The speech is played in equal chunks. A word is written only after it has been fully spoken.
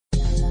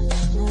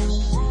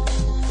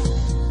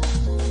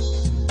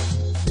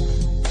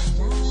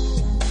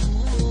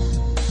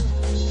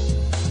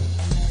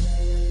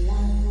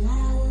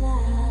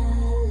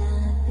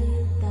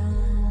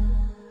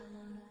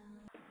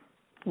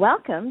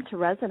Welcome to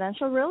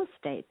Residential Real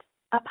Estate,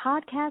 a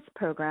podcast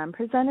program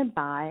presented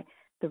by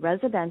the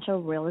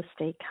Residential Real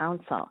Estate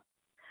Council.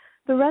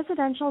 The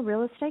Residential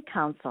Real Estate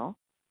Council,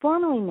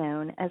 formerly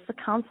known as the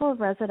Council of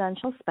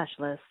Residential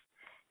Specialists,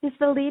 is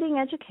the leading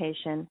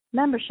education,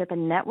 membership,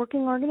 and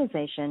networking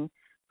organization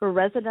for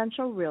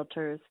residential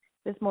realtors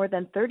with more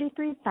than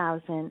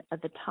 33,000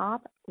 of the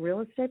top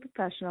real estate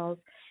professionals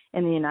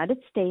in the United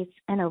States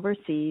and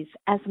overseas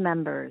as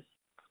members.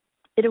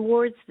 It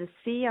awards the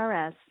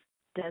CRS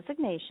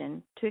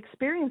designation to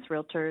experienced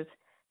realtors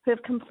who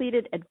have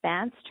completed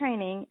advanced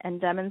training and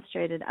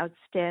demonstrated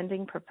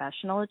outstanding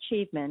professional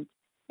achievement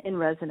in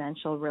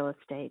residential real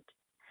estate.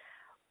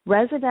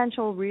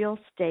 Residential Real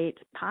Estate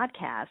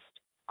Podcast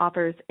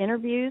offers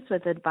interviews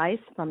with advice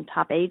from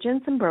top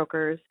agents and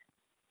brokers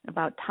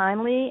about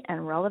timely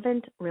and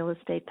relevant real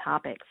estate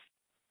topics.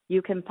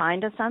 You can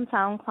find us on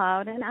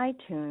SoundCloud and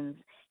iTunes,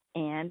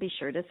 and be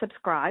sure to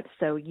subscribe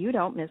so you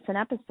don't miss an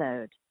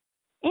episode.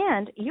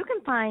 And you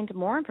can find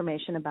more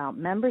information about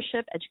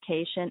membership,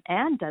 education,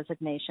 and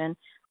designation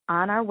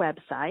on our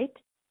website,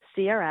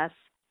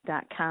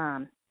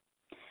 crs.com.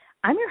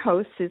 I'm your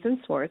host,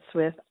 Susan Swartz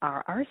with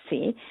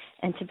RRC,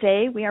 and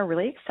today we are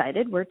really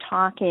excited. We're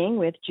talking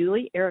with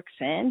Julie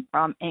Erickson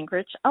from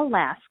Anchorage,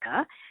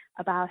 Alaska,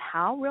 about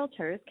how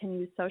realtors can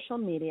use social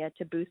media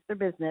to boost their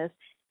business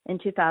in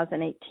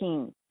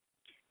 2018.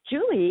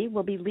 Julie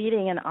will be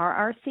leading an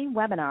RRC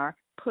webinar,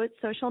 Put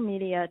Social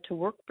Media to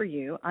Work for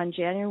You, on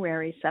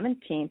January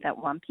 17th at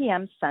 1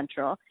 p.m.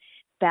 Central.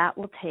 That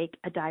will take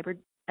a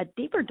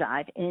deeper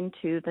dive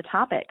into the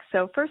topic.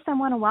 So first I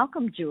want to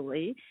welcome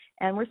Julie,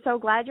 and we're so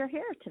glad you're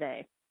here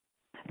today.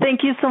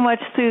 Thank you so much,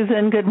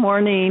 Susan. Good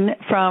morning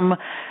from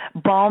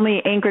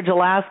balmy Anchorage,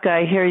 Alaska.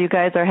 I hear you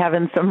guys are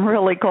having some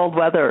really cold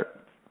weather.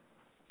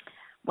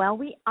 Well,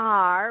 we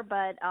are,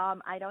 but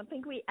I don't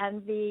think we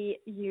envy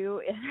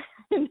you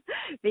in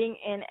being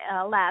in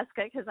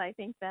Alaska, because I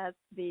think that's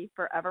the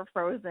forever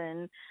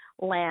frozen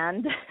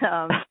land.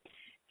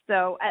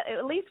 So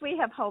at least we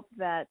have hope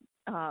that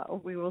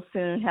we will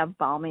soon have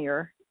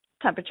balmier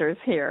temperatures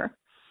here.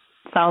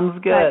 Sounds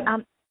good.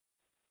 But,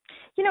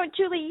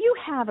 Julie, you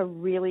have a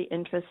really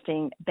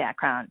interesting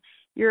background.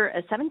 You're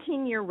a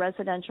 17-year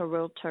residential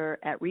realtor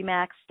at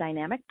REMAX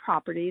Dynamic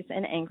Properties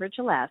in Anchorage,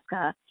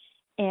 Alaska.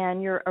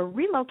 And you're a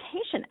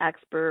relocation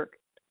expert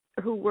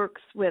who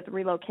works with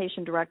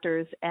relocation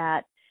directors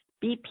at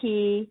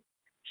BP,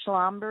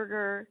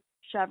 Schlumberger,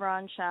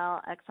 Chevron,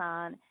 Shell,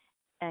 Exxon,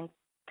 and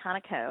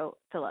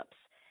ConocoPhillips.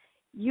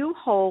 You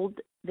hold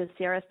the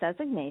CRS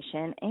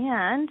designation,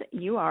 and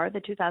you are the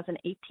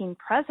 2018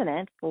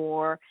 president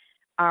for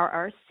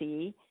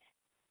RRC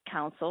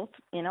Council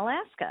in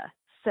Alaska.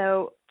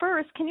 So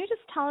first, can you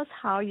just tell us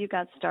how you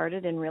got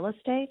started in real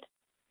estate?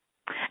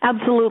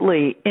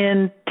 Absolutely.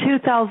 In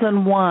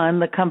 2001,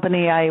 the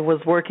company I was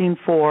working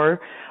for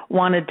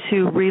wanted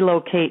to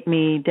relocate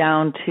me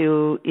down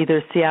to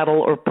either Seattle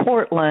or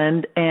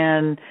Portland,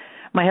 and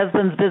my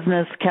husband's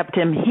business kept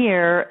him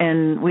here,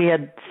 and we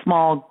had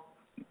small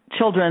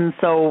children,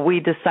 so we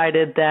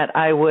decided that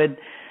I would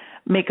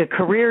make a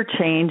career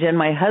change, and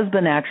my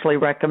husband actually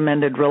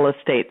recommended real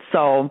estate.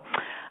 So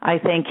I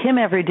thank him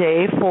every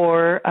day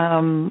for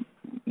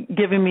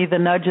giving me the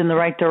nudge in the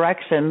right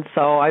direction.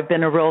 So I've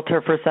been a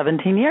realtor for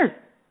 17 years.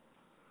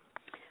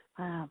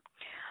 Wow.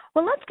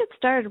 Well, let's get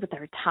started with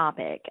our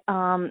topic.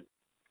 I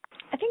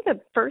think the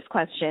first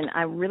question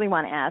I really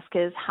want to ask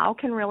is, how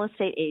can real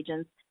estate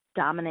agents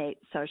dominate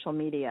social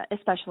media,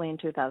 especially in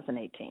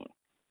 2018?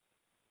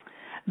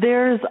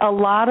 There's a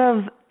lot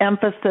of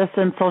emphasis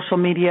in social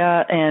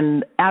media,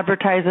 and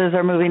advertisers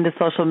are moving to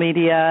social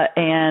media.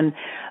 And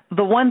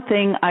the one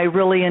thing I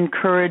really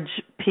encourage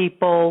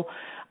people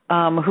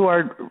who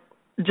are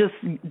just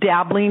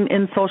dabbling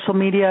in social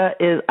media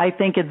is, I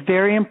think it's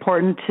very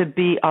important to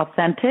be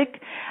authentic,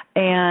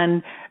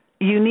 and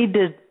you need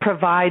to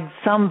provide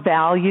some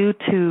value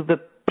to the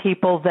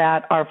people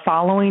that are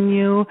following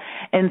you,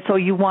 and so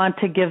you want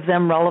to give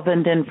them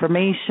relevant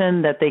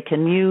information that they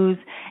can use,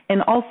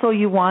 and also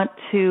you want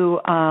to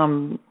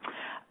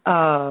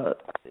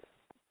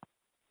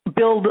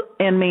build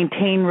and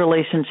maintain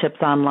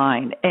relationships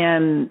online.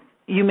 And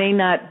you may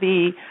not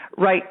be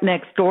right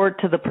next door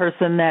to the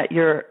person that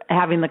you're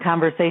having the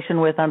conversation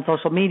with on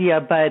social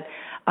media, but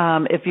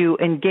if you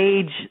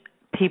engage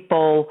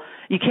people,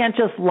 you can't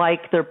just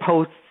like their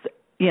posts,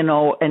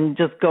 and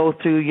just go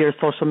through your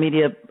social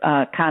media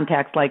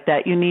contacts like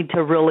that. You need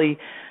to really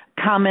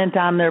comment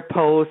on their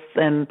posts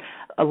and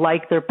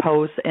like their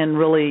posts, and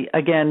really,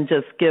 again,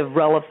 just give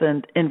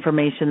relevant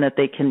information that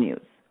they can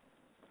use.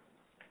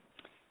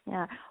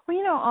 Yeah.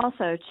 Well,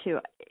 also, too,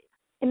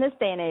 in this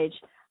day and age,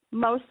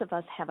 most of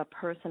us have a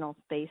personal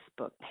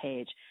Facebook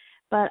page,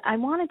 but I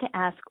wanted to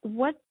ask,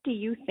 what do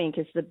you think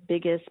is the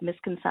biggest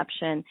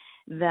misconception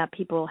that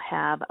people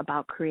have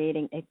about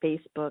creating a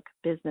Facebook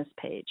business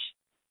page?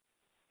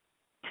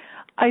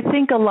 I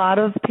think a lot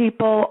of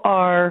people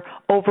are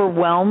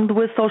overwhelmed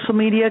with social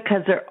media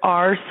because there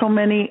are so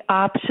many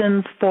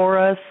options for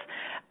us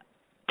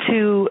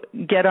to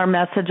get our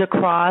message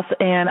across,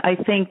 and I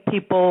think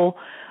people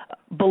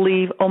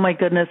believe, oh my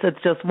goodness,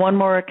 it's just one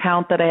more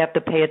account that I have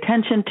to pay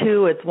attention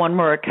to. It's one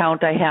more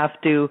account I have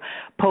to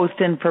post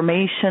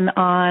information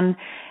on.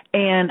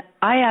 And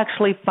I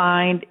actually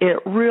find it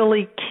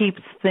really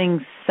keeps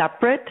things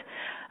separate.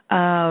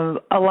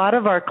 A lot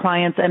of our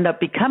clients end up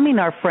becoming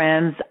our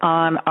friends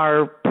on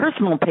our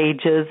personal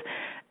pages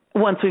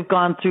once we've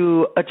gone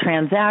through a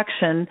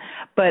transaction,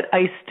 but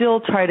I still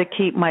try to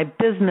keep my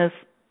business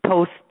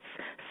posts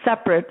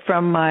separate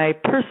from my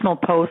personal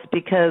posts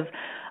because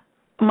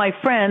my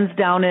friends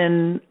down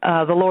in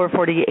the lower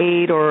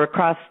 48 or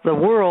across the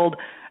world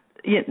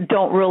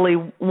don't really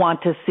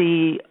want to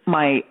see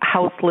my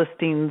house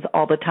listings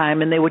all the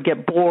time, and they would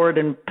get bored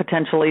and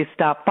potentially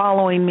stop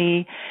following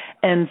me.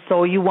 And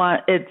so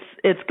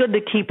it's good to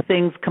keep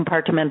things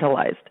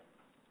compartmentalized.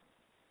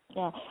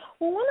 Yeah.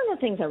 Well, one of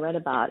the things I read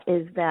about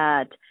is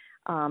that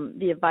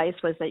the advice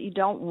was that you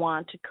don't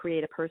want to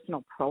create a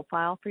personal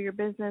profile for your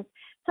business.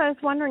 So I was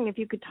wondering if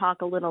you could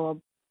talk a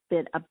little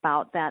bit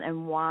about that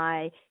and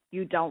why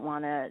you don't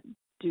want to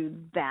do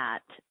that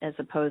as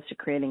opposed to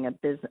creating a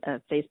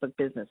Facebook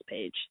business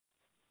page.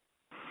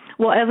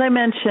 Well, as I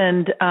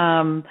mentioned,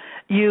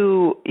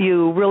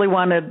 you really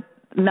want to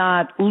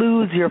not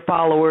lose your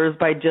followers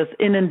by just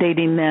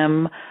inundating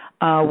them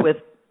with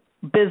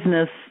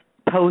business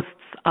posts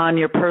on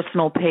your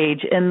personal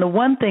page. And the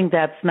one thing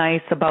that's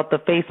nice about the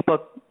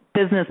Facebook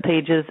business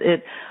pages,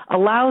 it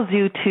allows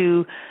you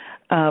to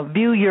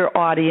view your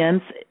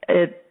audience.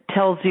 It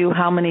tells you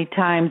how many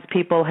times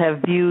people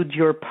have viewed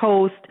your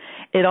post.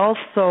 It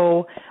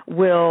also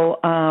will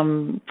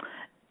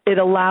it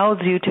allows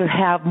you to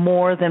have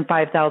more than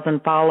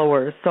 5,000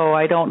 followers. So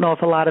I don't know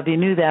if a lot of you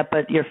knew that,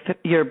 but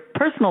your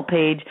personal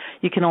page,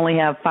 you can only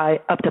have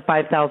up to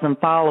 5,000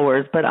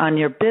 followers. But on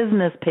your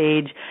business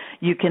page,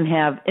 you can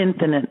have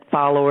infinite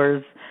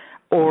followers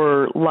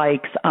or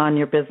likes on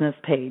your business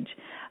page.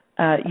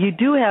 You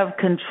do have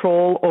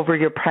control over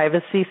your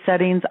privacy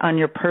settings on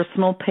your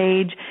personal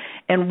page.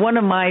 And one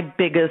of my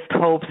biggest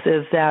hopes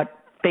is that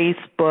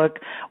Facebook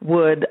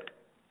would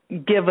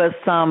give us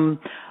some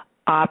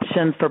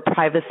options for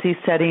privacy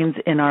settings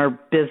in our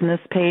business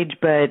page,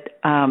 but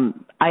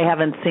I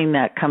haven't seen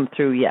that come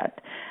through yet.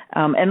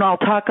 And I'll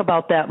talk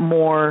about that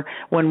more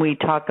when we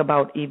talk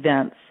about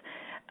events.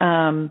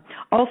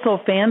 Also,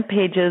 fan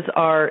pages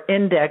are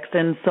indexed,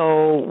 and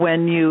so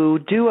when you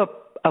do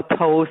a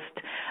post,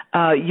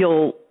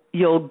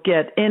 you'll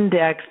get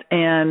indexed,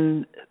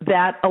 and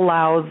that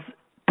allows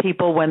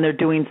people, when they're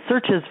doing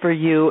searches for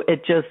you,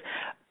 it just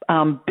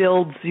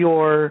builds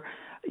your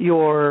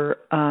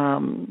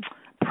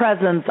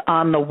presence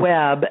on the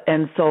web,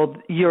 and so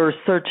your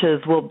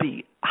searches will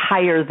be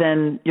higher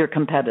than your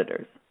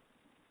competitors.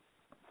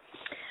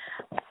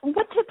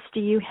 What tips do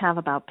you have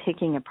about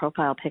picking a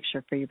profile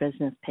picture for your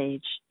business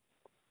page?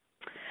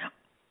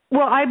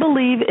 Well, I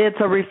believe it's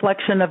a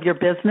reflection of your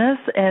business,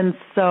 and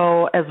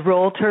so as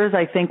realtors,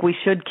 I think we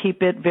should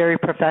keep it very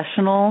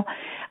professional.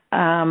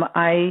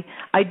 I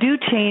do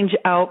change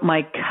out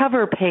my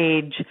cover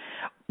page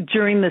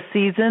during the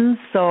season,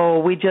 so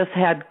we just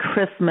had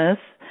Christmas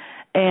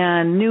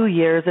and New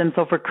Year's, and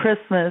so for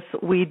Christmas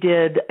we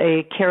did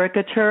a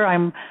caricature.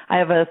 I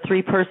have a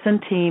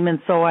 3-person team, and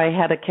so I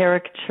had a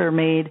caricature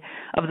made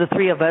of the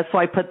three of us, so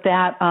I put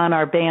that on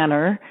our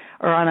banner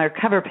or on our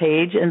cover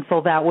page, and so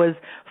that was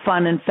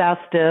fun and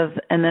festive.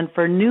 And then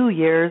for New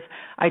Year's,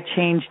 I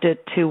changed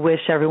it to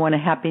wish everyone a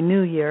Happy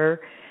New Year,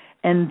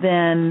 and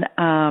then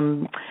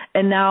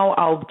and now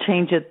I'll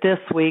change it this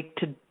week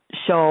to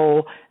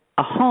show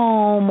a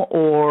home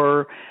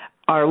or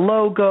our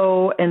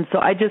logo, and so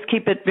I just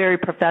keep it very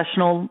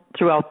professional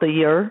throughout the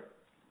year.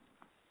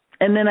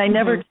 And then I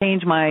never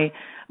change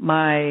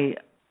my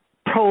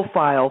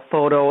profile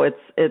photo.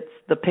 It's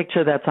the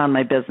picture that's on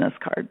my business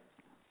card.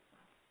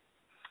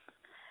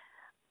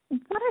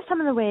 What are some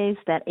of the ways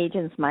that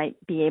agents might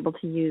be able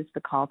to use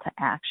the call to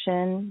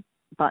action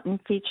button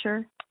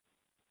feature?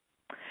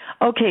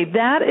 Okay,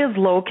 that is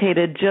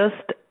located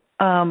just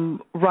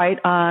right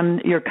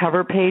on your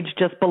cover page,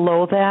 just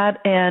below that.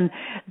 And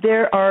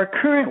there are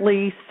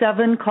currently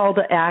 7 call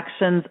to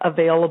actions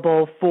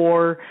available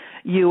for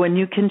you, and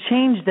you can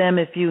change them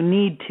if you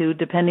need to,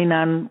 depending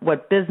on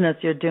what business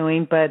you're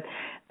doing. But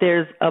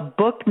there's a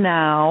book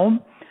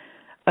now,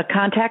 a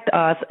contact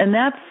us, and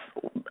that's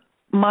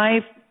my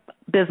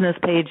business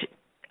page.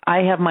 I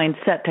have mine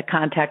set to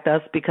contact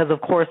us because,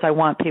 of course, I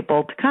want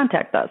people to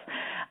contact us.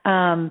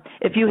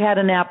 If you had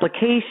an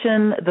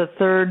application, the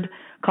third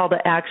call to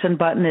action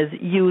button is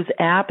use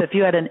app. If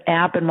you had an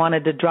app and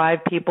wanted to drive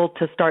people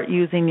to start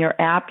using your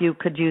app, you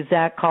could use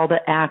that call to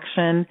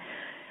action.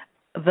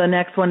 The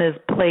next one is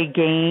play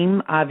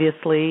game.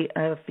 Obviously,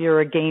 if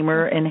you're a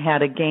gamer and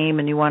had a game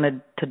and you wanted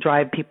to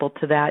drive people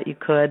to that, you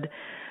could.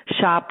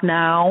 Shop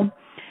now.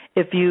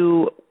 If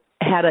you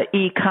had an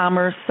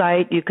e-commerce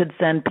site, you could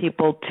send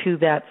people to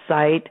that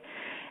site.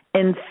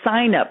 And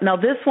sign up. Now,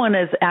 this one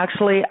is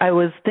actually, I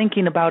was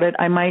thinking about it.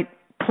 I might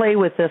play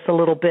with this a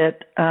little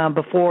bit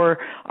before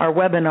our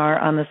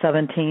webinar on the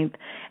 17th.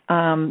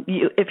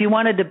 If you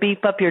wanted to beef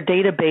up your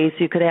database,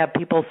 you could have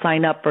people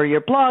sign up for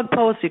your blog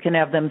posts. You can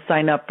have them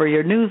sign up for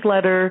your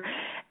newsletter.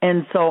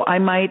 And so I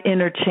might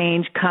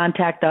interchange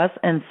contact us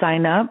and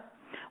sign up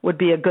would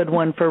be a good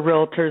one for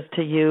realtors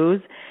to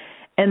use.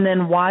 And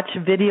then watch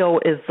video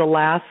is the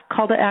last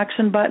call to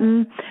action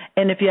button.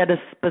 And if you had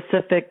a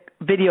specific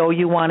video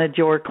you wanted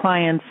your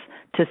clients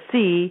to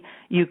see,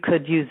 you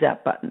could use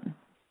that button.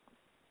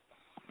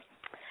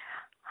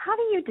 How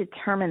do you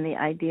determine the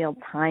ideal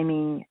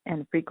timing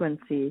and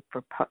frequency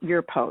for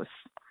your posts?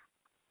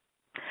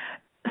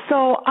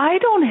 So I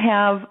don't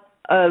have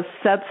a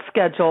set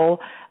schedule,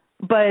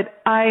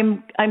 but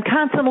I'm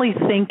constantly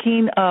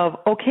thinking of,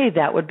 okay,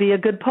 that would be a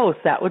good post.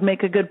 That would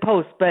make a good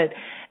post. But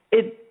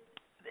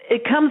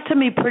it comes to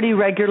me pretty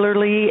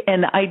regularly,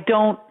 and I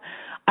don't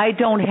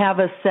have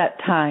a set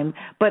time.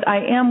 But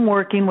I am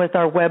working with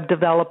our web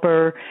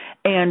developer,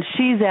 and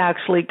she's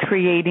actually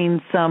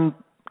creating some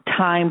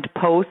timed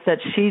posts that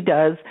she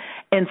does.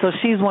 And so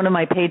she's one of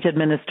my page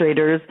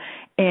administrators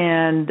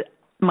and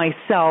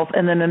myself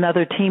and then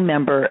another team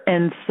member.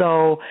 And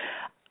so,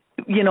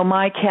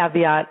 my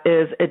caveat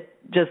is it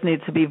just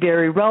needs to be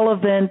very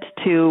relevant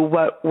to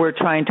what we're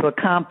trying to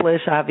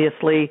accomplish,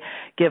 obviously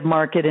give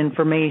market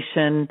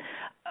information,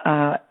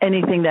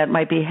 anything that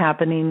might be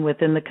happening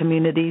within the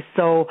community.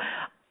 So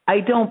I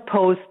don't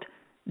post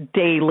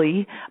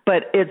daily,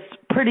 but it's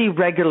pretty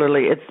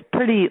regularly. It's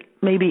pretty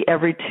maybe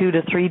every 2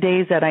 to 3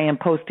 days that I am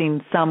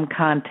posting some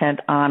content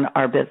on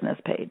our business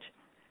page.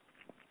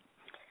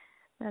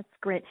 That's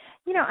great.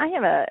 I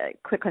have a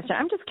quick question.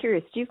 I'm just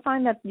curious, do you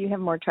find that you have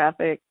more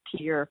traffic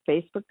to your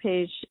Facebook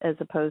page as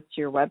opposed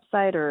to your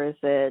website, or is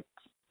it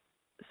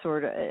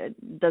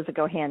does it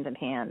go hand in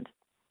hand?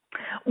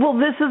 Well,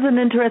 this is an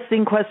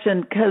interesting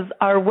question because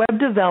our web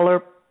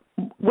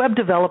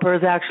developer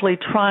is actually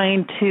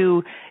trying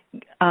to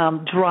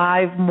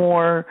drive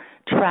more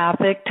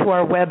traffic to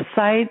our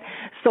website.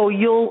 So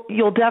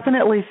you'll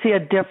definitely see a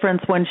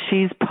difference when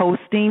she's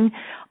posting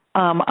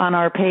on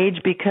our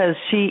page because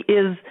she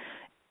is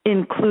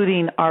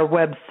including our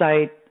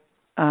website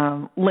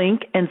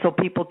link, and so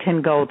people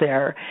can go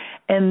there.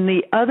 And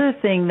the other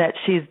thing that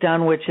she's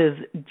done, which is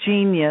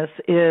genius,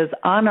 is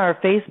on our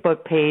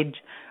Facebook page,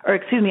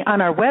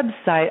 on our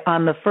website,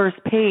 on the first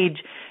page,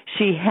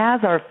 she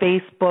has our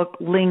Facebook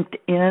linked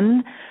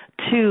in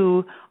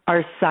to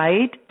our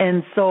site.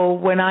 And so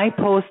when I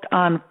post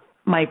on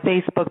my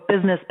Facebook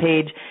business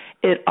page,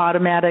 it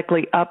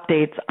automatically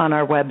updates on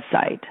our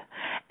website.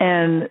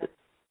 And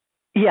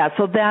yeah,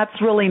 so that's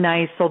really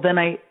nice. So then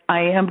I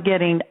am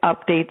getting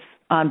updates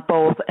on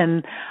both,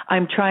 and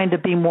I'm trying to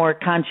be more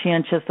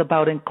conscientious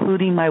about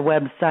including my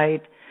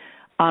website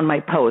on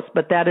my post.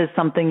 But that is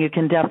something you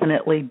can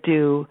definitely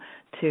do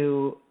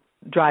to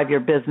drive your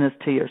business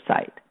to your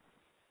site.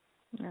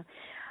 Yeah.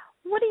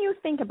 What do you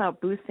think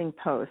about boosting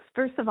posts?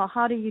 First of all,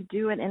 how do you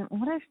do it, and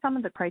what are some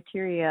of the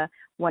criteria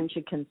one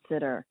should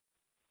consider?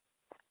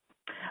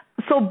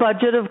 So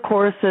budget, of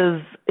course,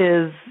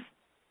 is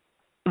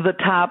the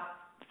top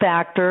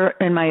factor,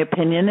 in my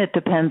opinion. It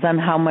depends on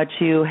how much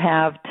you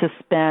have to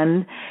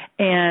spend.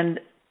 And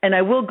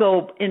I will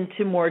go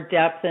into more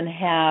depth and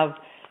have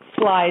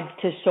slides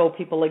to show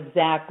people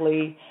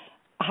exactly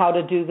how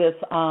to do this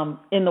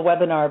in the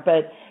webinar.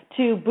 But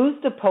to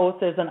boost a post,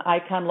 there's an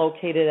icon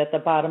located at the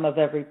bottom of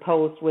every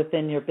post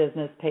within your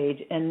business page.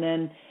 And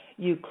then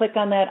you click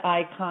on that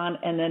icon,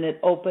 and then it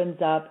opens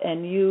up,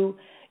 and you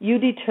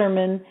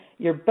determine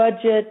your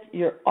budget,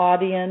 your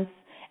audience,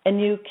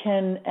 and you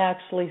can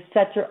actually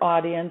set your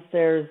audience.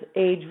 There's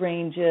age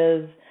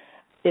ranges.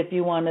 If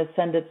you want to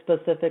send it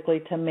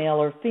specifically to male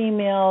or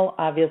female,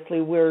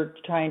 obviously we're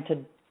trying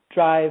to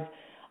drive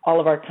all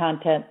of our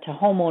content to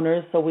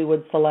homeowners, so we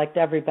would select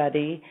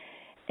everybody.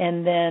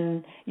 And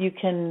then you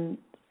can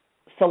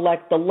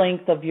select the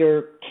length of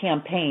your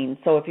campaign.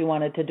 So if you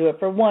wanted to do it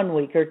for 1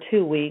 week or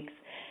 2 weeks,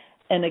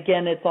 and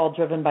again, it's all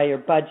driven by your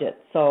budget.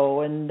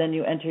 So, and then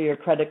you enter your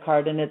credit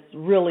card, and it's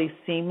really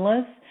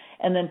seamless.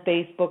 And then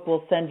Facebook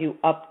will send you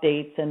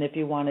updates, and if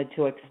you wanted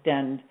to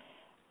extend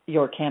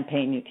your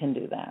campaign, you can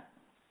do that.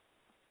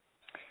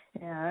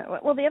 Yeah.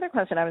 Well, the other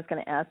question I was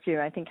going to ask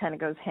you, I think kind of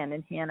goes hand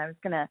in hand. I was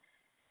going to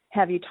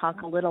have you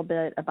talk a little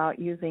bit about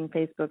using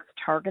Facebook's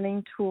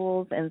targeting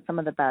tools and some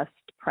of the best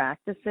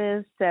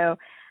practices. So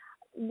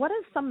what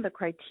is some of the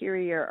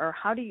criteria, or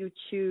how do you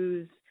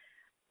choose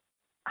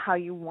how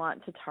you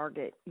want to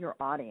target your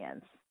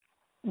audience?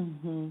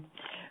 Mm-hmm.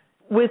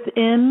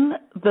 Within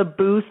the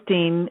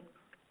boosting,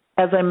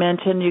 as I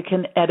mentioned, you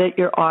can edit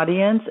your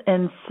audience,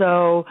 and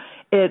so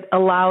it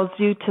allows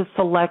you to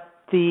select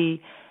the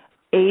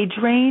age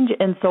range.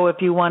 And so if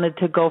you wanted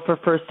to go for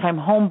first-time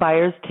home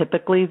buyers,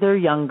 typically they're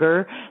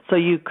younger, so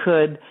you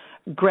could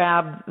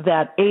grab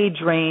that age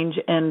range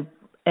and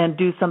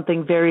do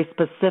something very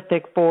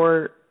specific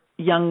for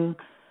young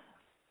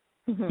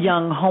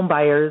home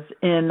buyers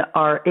in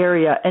our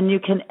area. And you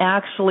can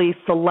actually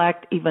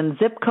select even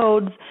zip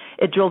codes.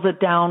 It drills it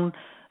down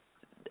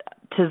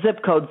to zip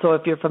code. So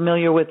if you're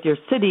familiar with your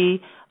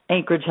city,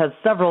 Anchorage has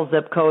several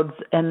zip codes,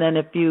 and then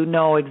if you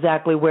know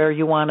exactly where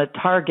you want to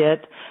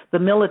target the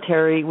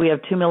military, we have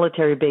 2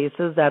 military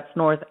bases. That's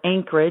North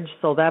Anchorage,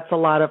 so that's a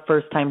lot of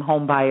first-time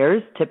home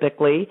buyers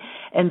typically,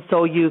 and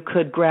so you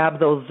could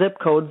grab those zip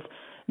codes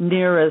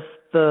nearest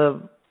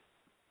the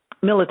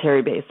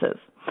military bases.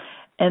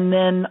 And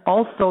then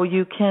also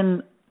you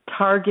can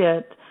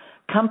target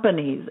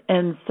companies,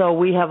 and so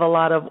we have a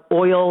lot of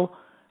oil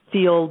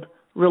field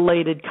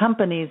related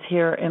companies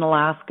here in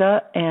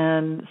Alaska,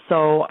 and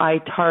so I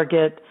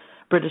target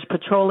British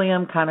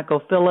Petroleum,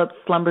 ConocoPhillips,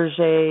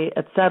 Schlumberger,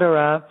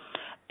 etc.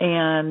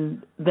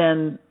 And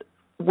then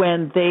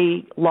when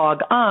they log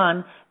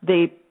on,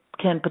 they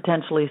can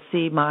potentially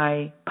see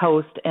my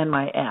post and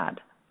my ad.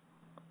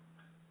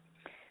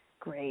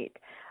 Great.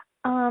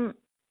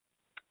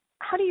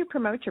 How do you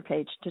promote your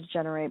page to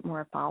generate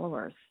more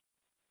followers?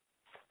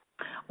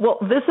 Well,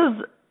 this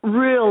is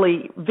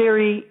really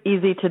very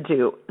easy to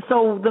do.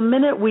 So the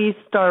minute we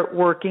start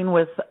working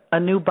with a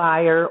new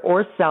buyer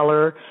or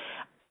seller,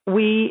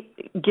 we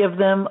give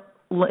them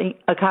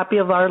a copy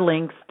of our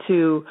links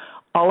to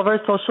all of our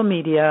social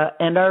media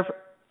and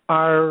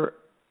our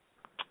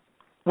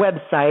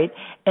website.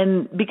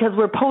 And because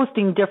we're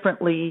posting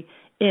differently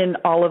in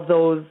all of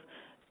those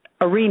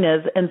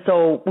arenas, and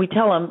so we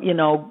tell them,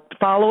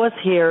 follow us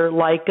here,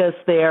 like us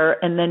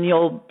there, and then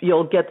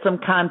you'll get some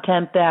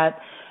content that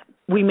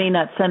we may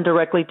not send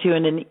directly to you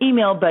in an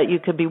email, but you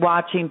could be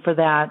watching for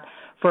that,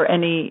 for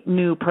any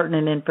new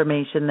pertinent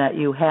information that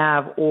you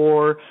have.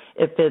 Or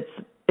if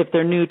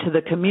they're new to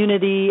the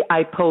community,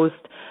 I post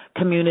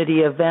community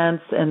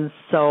events, and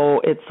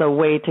so it's a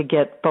way to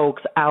get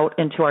folks out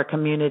into our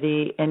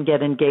community and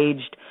get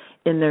engaged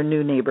in their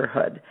new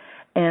neighborhood.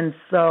 And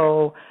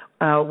so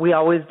we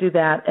always do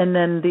that. And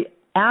then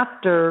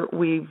after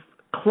we've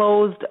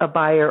closed a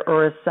buyer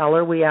or a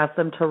seller, we ask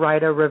them to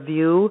write a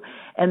review,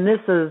 and this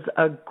is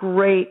a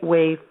great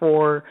way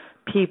for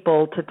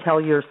people to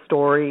tell your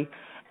story,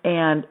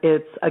 and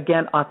it's,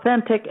 again,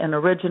 authentic and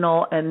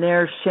original, and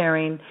they're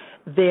sharing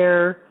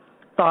their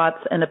thoughts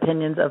and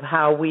opinions of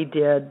how we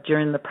did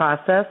during the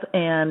process.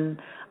 And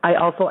I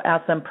also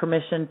ask them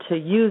permission to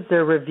use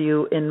their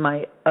review in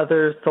my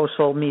other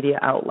social media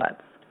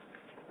outlets.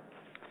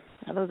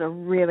 Now, those are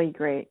really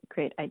great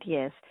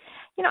ideas.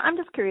 I'm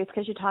just curious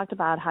because you talked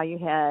about how you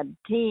had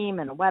a team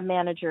and a web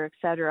manager, et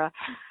cetera.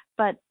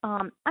 But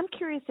I'm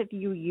curious if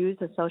you use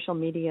a social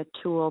media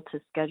tool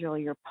to schedule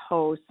your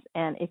posts,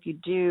 and if you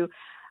do,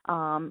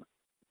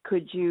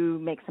 could you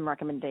make some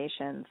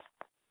recommendations?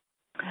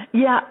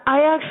 Yeah,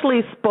 I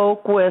actually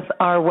spoke with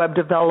our web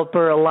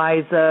developer,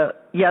 Eliza,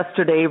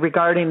 yesterday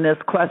regarding this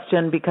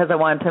question because I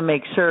wanted to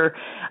make sure.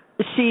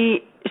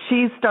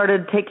 She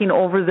started taking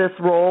over this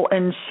role,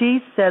 and she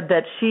said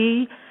that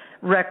she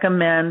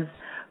recommends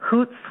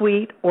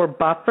Hootsuite or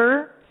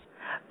Buffer,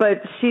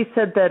 but she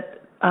said that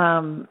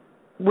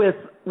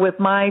with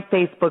my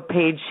Facebook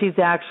page, she's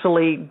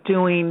actually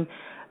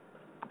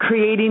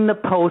creating the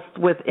post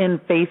within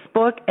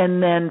Facebook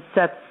and then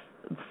sets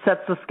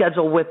the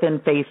schedule within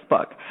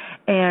Facebook.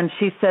 And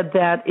she said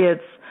that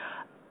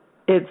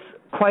it's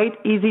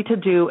quite easy to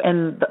do,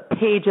 and the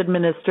page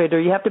administrator,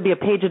 you have to be a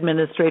page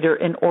administrator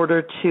in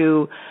order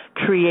to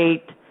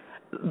create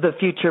the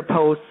future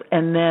posts,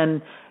 and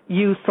then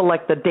you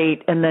select the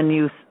date and then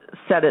you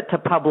set it to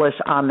publish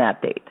on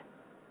that date.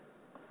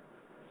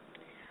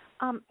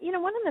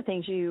 One of the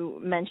things you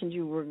mentioned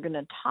you were going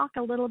to talk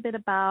a little bit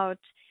about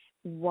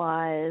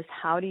was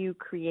how do you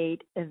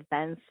create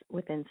events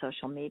within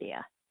social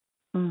media?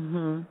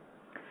 Mm-hmm.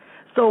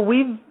 So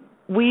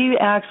we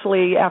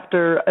actually,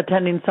 after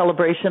attending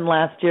Celebration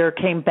last year,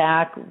 came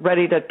back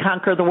ready to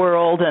conquer the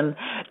world and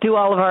do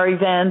all of our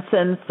events.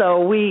 And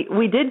so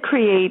we did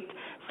create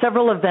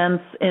several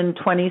events in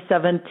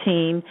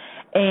 2017.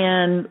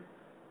 And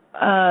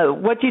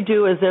what you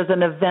do is there's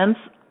an events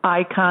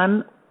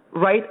icon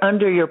right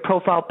under your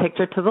profile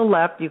picture to the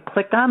left. You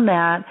click on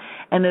that,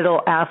 and it'll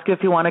ask you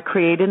if you want to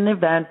create an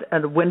event.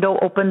 A window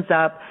opens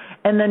up,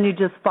 and then you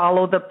just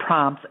follow the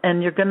prompts.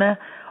 And you're going to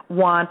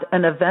want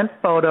an event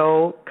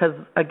photo because,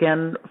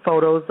 again,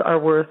 photos are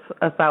worth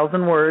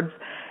 1,000 words.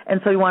 And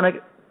so you want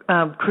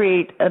to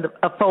create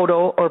a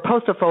photo or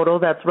post a photo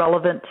that's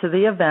relevant to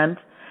the event.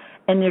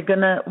 And you're going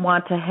to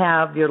want to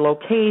have your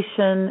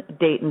location,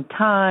 date and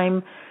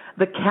time,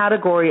 the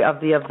category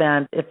of the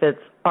event, if it's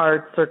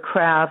arts or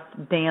crafts,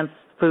 dance,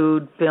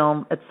 food,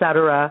 film,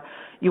 etc.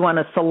 You want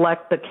to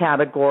select the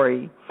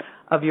category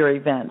of your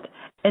event.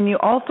 And you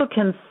also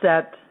can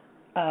set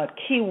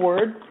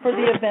keywords for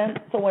the event,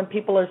 so when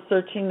people are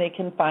searching, they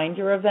can find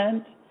your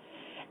event.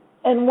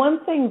 And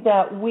one thing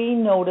that we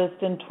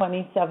noticed in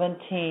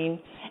 2017,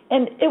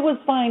 and it was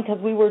fine because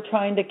we were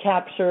trying to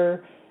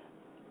capture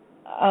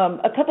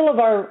a couple of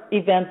our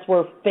events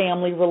were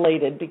family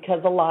related because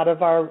a lot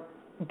of our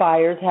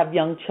buyers have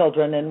young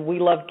children, and we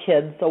love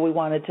kids, so we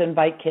wanted to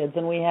invite kids.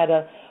 And we had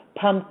a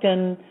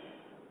pumpkin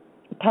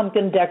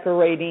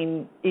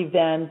decorating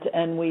event,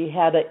 and we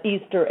had an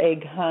Easter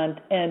egg hunt,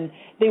 and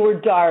they were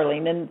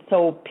darling. And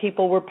so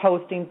people were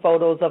posting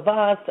photos of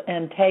us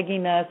and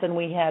tagging us, and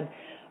we had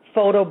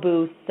photo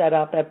booths set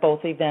up at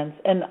both events.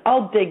 And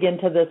I'll dig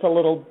into this a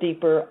little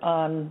deeper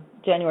on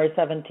January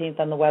 17th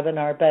on the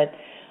webinar, but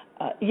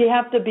you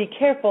have to be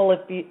careful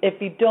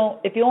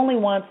if you only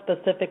want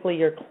specifically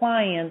your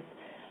clients,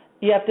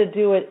 you have to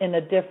do it in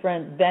a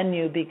different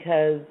venue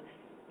because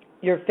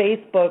your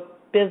Facebook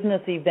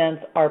business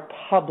events are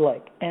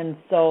public. And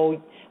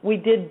so we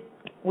did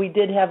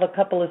have a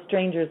couple of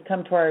strangers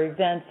come to our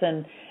events,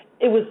 and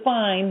it was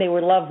fine. They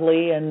were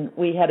lovely, and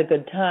we had a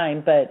good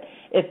time. But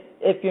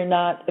if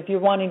you're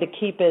wanting to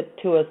keep it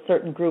to a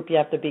certain group, you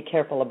have to be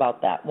careful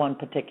about that one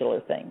particular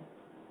thing.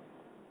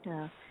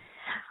 Yeah.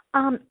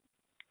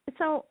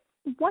 So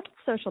what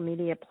social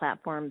media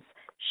platforms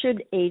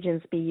should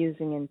agents be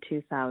using in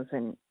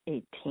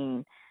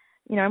 2018?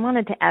 I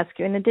wanted to ask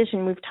you, in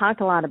addition, we've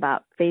talked a lot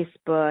about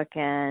Facebook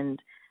and,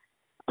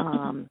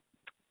 a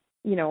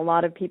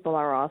lot of people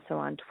are also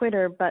on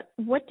Twitter, but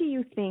what do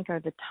you think are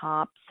the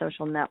top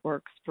social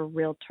networks for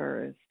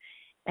realtors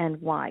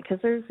and why? Because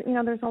there's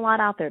a lot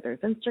out there. There's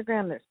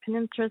Instagram, there's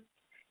Pinterest,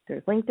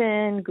 there's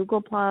LinkedIn,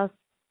 Google+.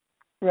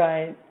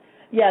 Right.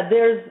 Yeah,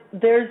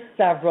 there's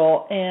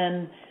several,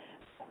 and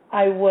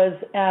I was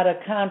at a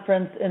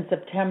conference in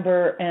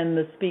September, and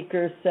the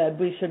speaker said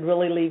we should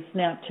really leave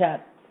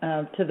Snapchat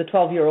to the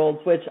 12-year-olds,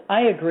 which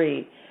I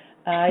agree.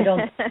 I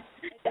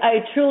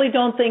truly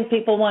don't think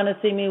people want to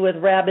see me with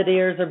rabbit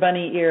ears or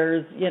bunny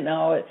ears.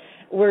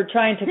 We're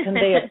trying to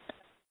convey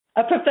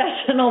a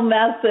professional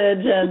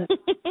message,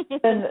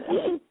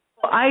 and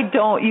I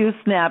don't use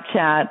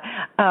Snapchat,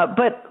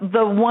 but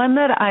the one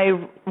that I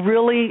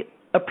really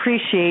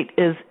appreciate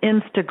is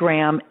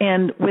Instagram.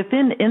 And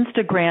within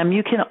Instagram,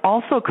 you can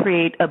also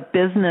create a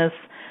business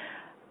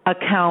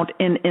account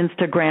in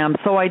Instagram.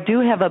 So I do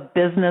have a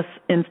business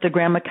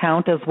Instagram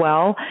account as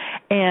well.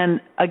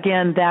 And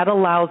again, that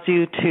allows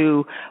you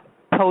to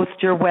post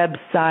your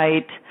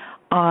website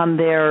on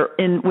there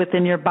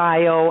within your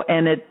bio,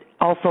 and it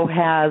also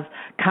has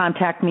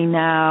contact me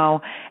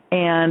now.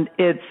 And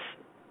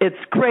it's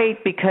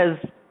great because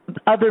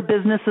other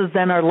businesses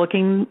then are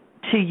looking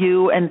to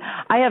you, and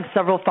I have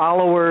several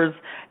followers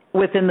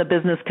within the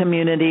business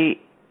community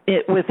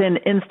within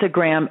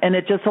Instagram, and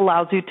it just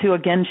allows you to,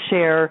 again,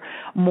 share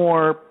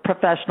more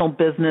professional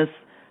business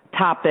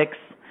topics,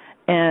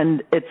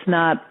 and it's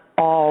not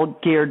all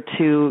geared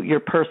to your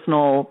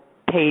personal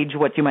page,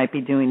 what you might be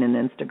doing in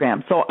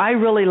Instagram. So I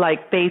really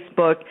like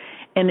Facebook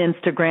and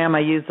Instagram.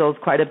 I use those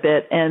quite a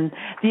bit. And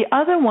the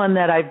other one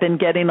that I've been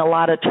getting a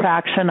lot of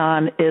traction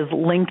on is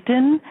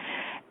LinkedIn.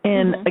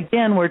 And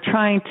again, we're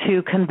trying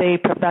to convey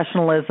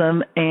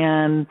professionalism,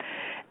 and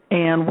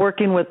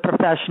working with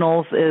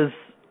professionals is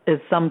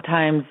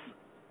sometimes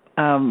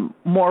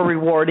more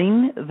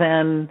rewarding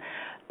than.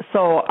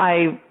 So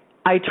I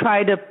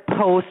try to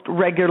post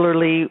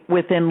regularly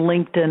within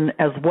LinkedIn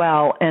as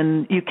well,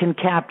 and you can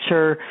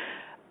capture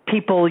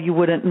people you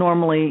wouldn't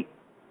normally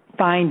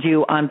find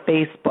you on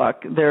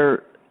Facebook.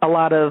 There a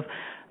lot of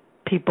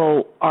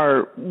people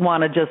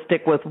want to just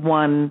stick with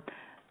one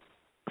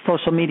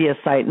social media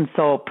site, and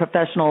so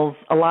professionals,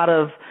 a lot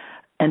of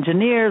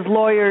engineers,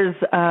 lawyers,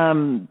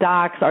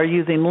 docs are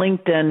using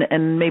LinkedIn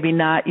and maybe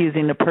not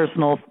using a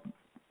personal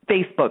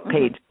Facebook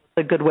page. It's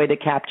a good way to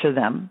capture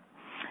them.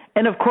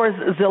 And of course,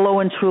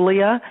 Zillow and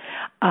Trulia.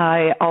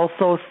 I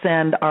also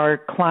send our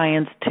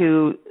clients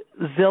to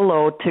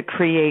Zillow to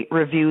create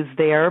reviews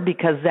there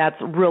because that's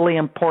really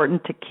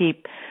important to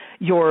keep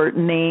your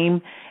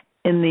name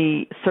in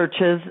the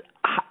searches,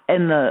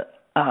 in the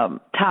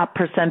top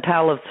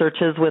percentile of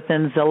searches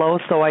within Zillow,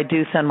 so I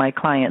do send my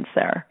clients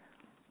there.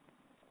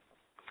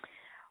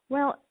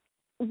 Well,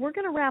 we're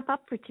going to wrap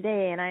up for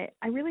today, and I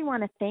really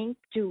want to thank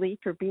Julie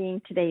for being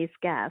today's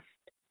guest.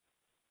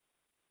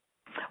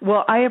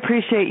 Well, I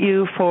appreciate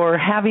you for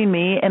having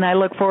me, and I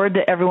look forward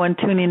to everyone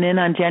tuning in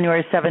on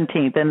January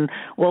 17th, and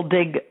we'll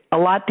dig a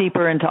lot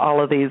deeper into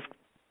all of these.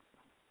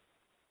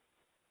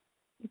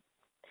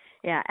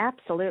 Yeah,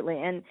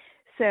 absolutely. And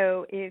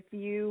so if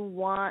you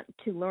want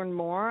to learn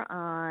more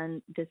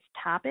on this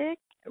topic,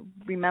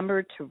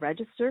 remember to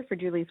register for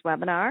Julie's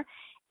webinar.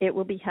 It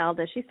will be held,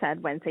 as she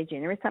said, Wednesday,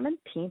 January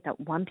 17th at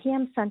 1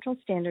 p.m. Central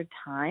Standard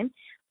Time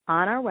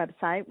on our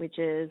website, which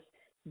is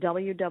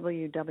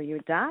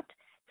www.crs.com.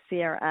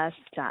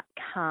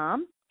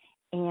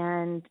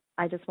 And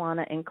I just want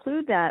to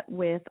include that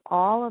with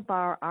all of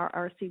our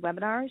RRC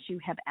webinars, you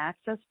have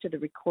access to the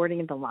recording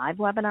of the live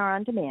webinar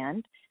on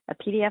demand, a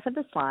PDF of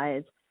the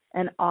slides,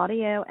 an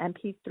audio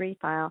MP3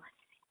 file.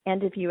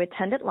 And if you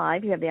attend it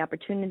live, you have the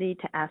opportunity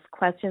to ask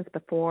questions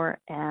before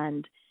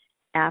and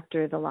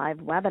after the live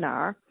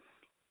webinar.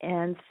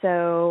 And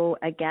so,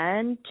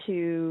 again,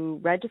 to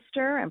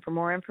register and for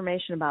more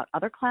information about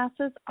other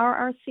classes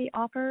RRC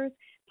offers,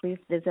 please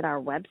visit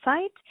our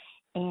website.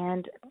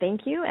 And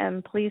thank you,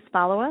 and please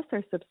follow us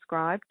or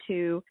subscribe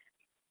to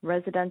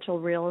Residential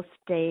Real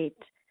Estate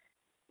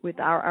with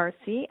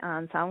RRC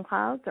on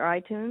SoundCloud or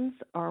iTunes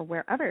or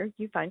wherever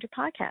you find your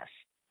podcast.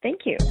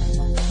 Thank you.